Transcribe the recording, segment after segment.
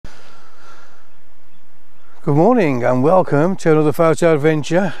Good morning and welcome to another photo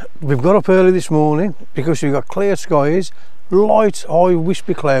adventure. We've got up early this morning because we've got clear skies, light high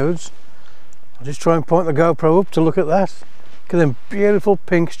wispy clouds. I'll just try and point the GoPro up to look at that. Look at them beautiful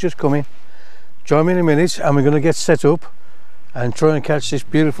pinks just coming. Join me in a minute and we're going to get set up and try and catch this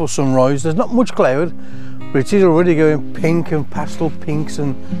beautiful sunrise. There's not much cloud, but it is already going pink and pastel pinks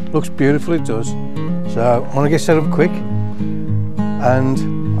and looks beautiful, it does. So I want to get set up quick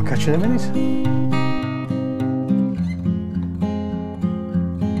and I'll catch you in a minute.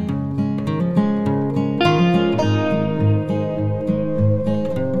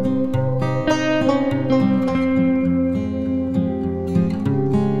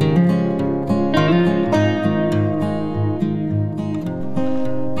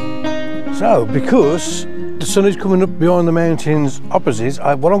 So, because the sun is coming up behind the mountains opposite,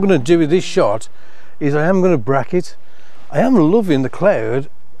 what I'm going to do with this shot is I am going to bracket. I am loving the cloud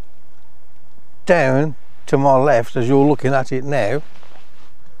down to my left as you're looking at it now.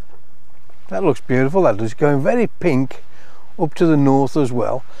 That looks beautiful, that is going very pink up to the north as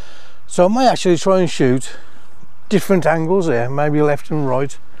well. So I may actually try and shoot different angles there, maybe left and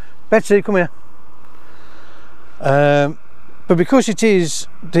right. Betsy, come here. But because it is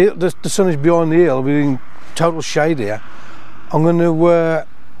the sun is behind the hill, we're in total shade here, I'm going to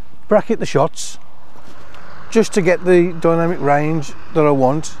bracket the shots just to get the dynamic range that I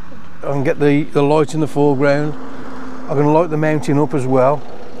want. I can get the light in the foreground. I'm going to light the mountain up as well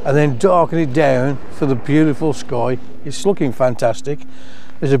and then darken it down for the beautiful sky. It's looking fantastic.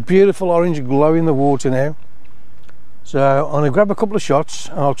 There's a beautiful orange glow in the water now. So I'm going to grab a couple of shots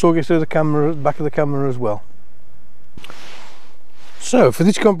and I'll talk you through the camera, back of the camera as well. So for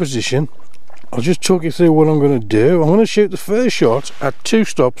this composition, I'll just talk you through what I'm going to do. I'm going to shoot the first shot at 2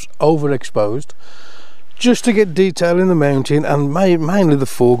 stops overexposed, just to get detail in the mountain and mainly the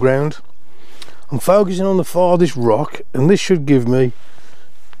foreground. I'm focusing on the farthest rock, and this should give me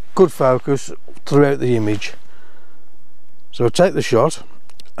good focus throughout the image. So I'll take the shot,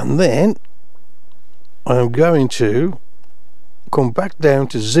 and then I am going to come back down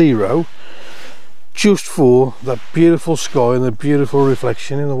to 0, just for that beautiful sky and the beautiful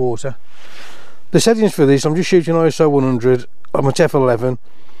reflection in the water. The settings for this, I'm just shooting ISO 100, I'm at f11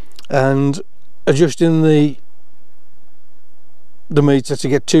 and adjusting the meter to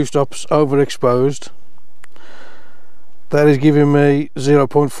get 2 stops overexposed. That is giving me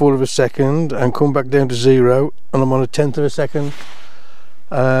 0.4 of a second and come back down to 0 and I'm on 1/10 of a second.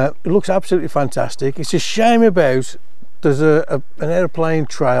 It looks absolutely fantastic. It's a shame about there's an airplane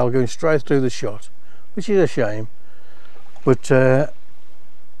trail going straight through the shot, which is a shame, but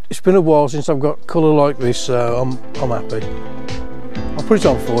it's been a while since I've got colour like this, so I'm happy. I'll put it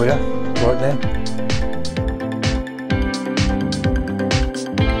on for you right now.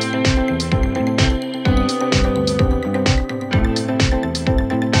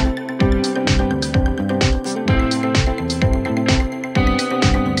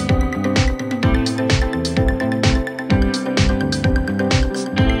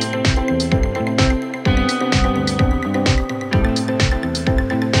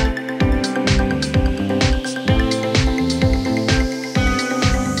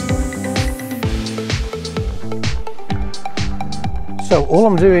 So all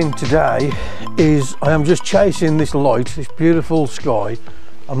I'm doing today is I am just chasing this light, this beautiful sky.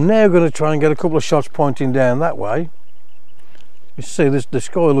 I'm now going to try and get a couple of shots pointing down that way. You see the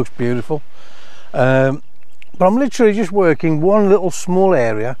sky looks beautiful, but I'm literally just working one little small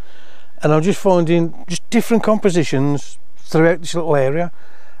area and I'm just finding just different compositions throughout this little area.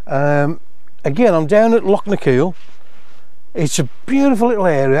 Again, I'm down at Loch Nakiel. It's a beautiful little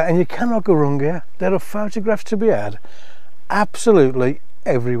area and you cannot go wrong here. There are photographs to be had absolutely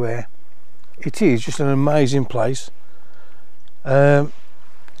everywhere. It is just an amazing place. So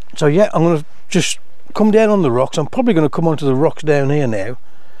yeah, I'm going to just come down on the rocks. I'm probably going to come onto the rocks down here now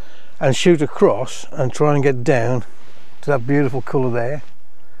and shoot across and try and get down to that beautiful colour there,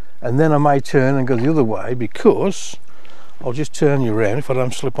 and then I may turn and go the other way, because I'll just turn you around if I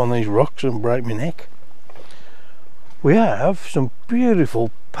don't slip on these rocks and break my neck. We have some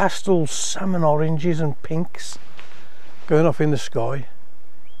beautiful pastel salmon oranges and pinks going off in the sky.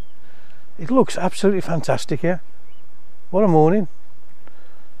 It looks absolutely fantastic here. What a morning.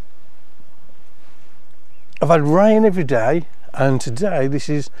 I've had rain every day and today we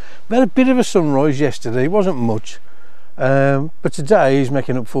had a bit of a sunrise yesterday. It wasn't much, but today is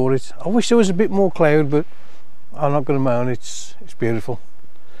making up for it. I wish there was a bit more cloud, but I'm not going to moan. It's beautiful.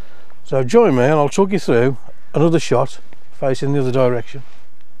 So join me and I'll talk you through another shot facing the other direction.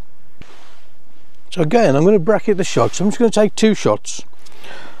 So again, I'm going to bracket the shots. I'm just going to take 2 shots.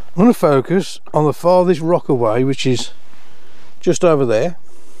 I'm going to focus on the farthest rock away, which is just over there,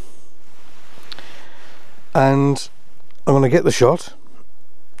 and I'm going to get the shot,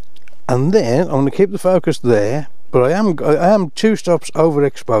 and then I'm going to keep the focus there, but I am 2 stops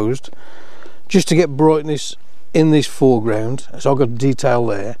overexposed just to get brightness in this foreground, so I've got detail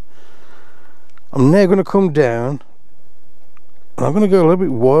there. I'm now going to come down, and I'm going to go a little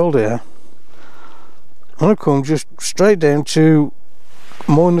bit wild here. I'm going to come just straight down to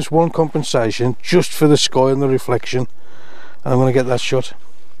 -1 compensation just for the sky and the reflection, and I'm going to get that shot.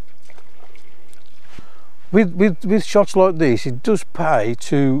 With shots like this, it does pay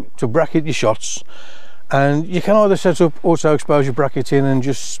to bracket your shots, and you can either set up auto exposure bracket in and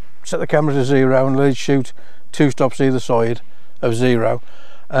just set the camera to 0 and let it shoot 2 stops either side of 0,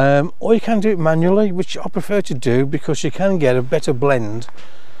 or you can do it manually, which I prefer to do because you can get a better blend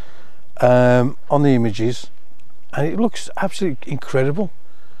on the images, and it looks absolutely incredible.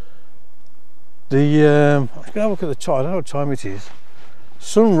 I'm going to have a look at the time. I don't know what time it is.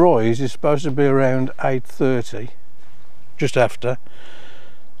 Sunrise is supposed to be around 8:30, just after,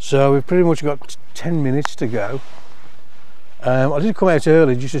 so we've pretty much got 10 minutes to go. I did come out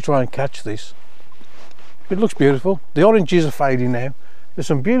early just to try and catch this. It looks beautiful. The oranges are fading now. There's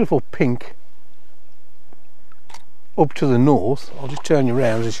some beautiful pink up to the north. I'll just turn you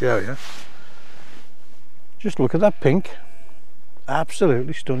around to show you. Just look at that pink,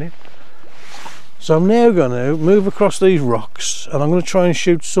 absolutely stunning. So I'm now going to move across these rocks, and I'm going to try and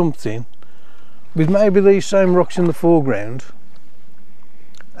shoot something with maybe these same rocks in the foreground,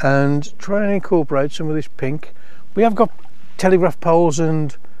 and try and incorporate some of this pink. We have got telegraph poles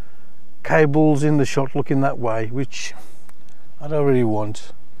and cables in the shot looking that way, which I don't really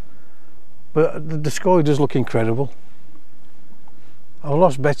want, but the sky does look incredible. I've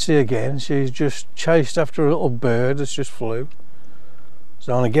lost Betsy again. She's just chased after a little bird that's just flew,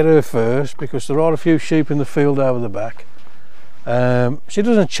 so I'm going to get her first because there are a few sheep in the field over the back. She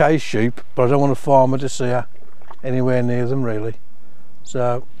doesn't chase sheep, but I don't want a farmer to see her anywhere near them really.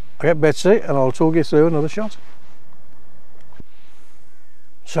 So I get Betsy and I'll talk you through another shot.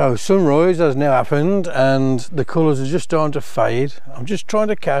 So sunrise has now happened and the colours are just starting to fade. I'm just trying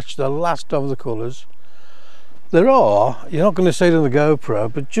to catch the last of the colours. There are, you're not going to see it on the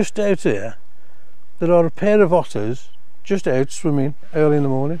GoPro, but just out here there are a pair of otters just out swimming early in the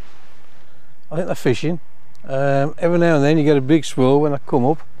morning. I think they're fishing. Every now and then you get a big swirl when they come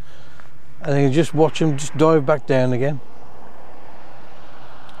up, and then you just watch them just dive back down again.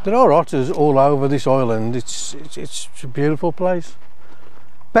 There are otters all over this island. It's a beautiful place.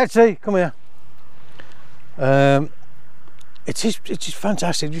 Betsy, come here. It's just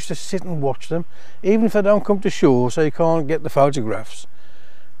fantastic just to sit and watch them, even if they don't come to shore so you can't get the photographs.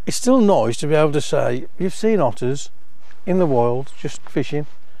 It's still nice to be able to say you've seen otters in the wild just fishing.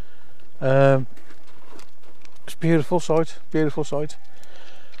 It's a beautiful sight, beautiful sight.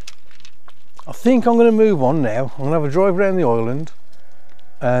 I think I'm going to move on now. I'm going to have a drive around the island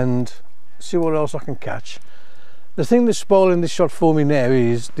and see what else I can catch. The thing that's spoiling this shot for me now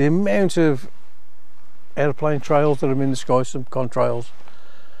is the amount of airplane trails that are in the sky, some contrails.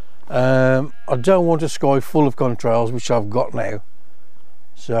 I don't want a sky full of contrails, which I've got now.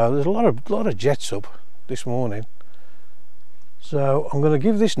 So there's a lot of jets up this morning. So I'm going to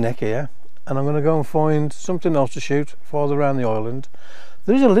give this neck here, and I'm going to go and find something else to shoot farther around the island.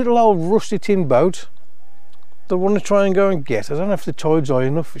 There's a little old rusty tin boat that I want to try and go and get. I don't know if the tide's high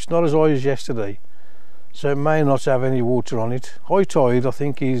enough. It's not as high as yesterday, so it may not have any water on it. High tide I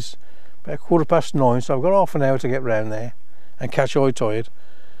think is about 9:15, so I've got half an hour to get round there and catch high tide.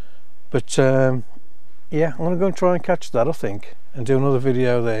 But yeah, I'm going to go and try and catch that, I think, and do another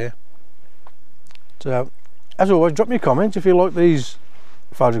video there. So as always, drop me a comment if you like these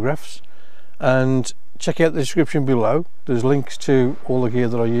photographs, and check out the description below. There's links to all the gear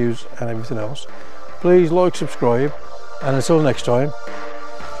that I use and everything else. Please like, subscribe, and until next time,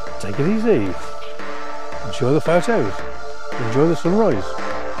 take it easy. Enjoy the photos, enjoy the sunrise.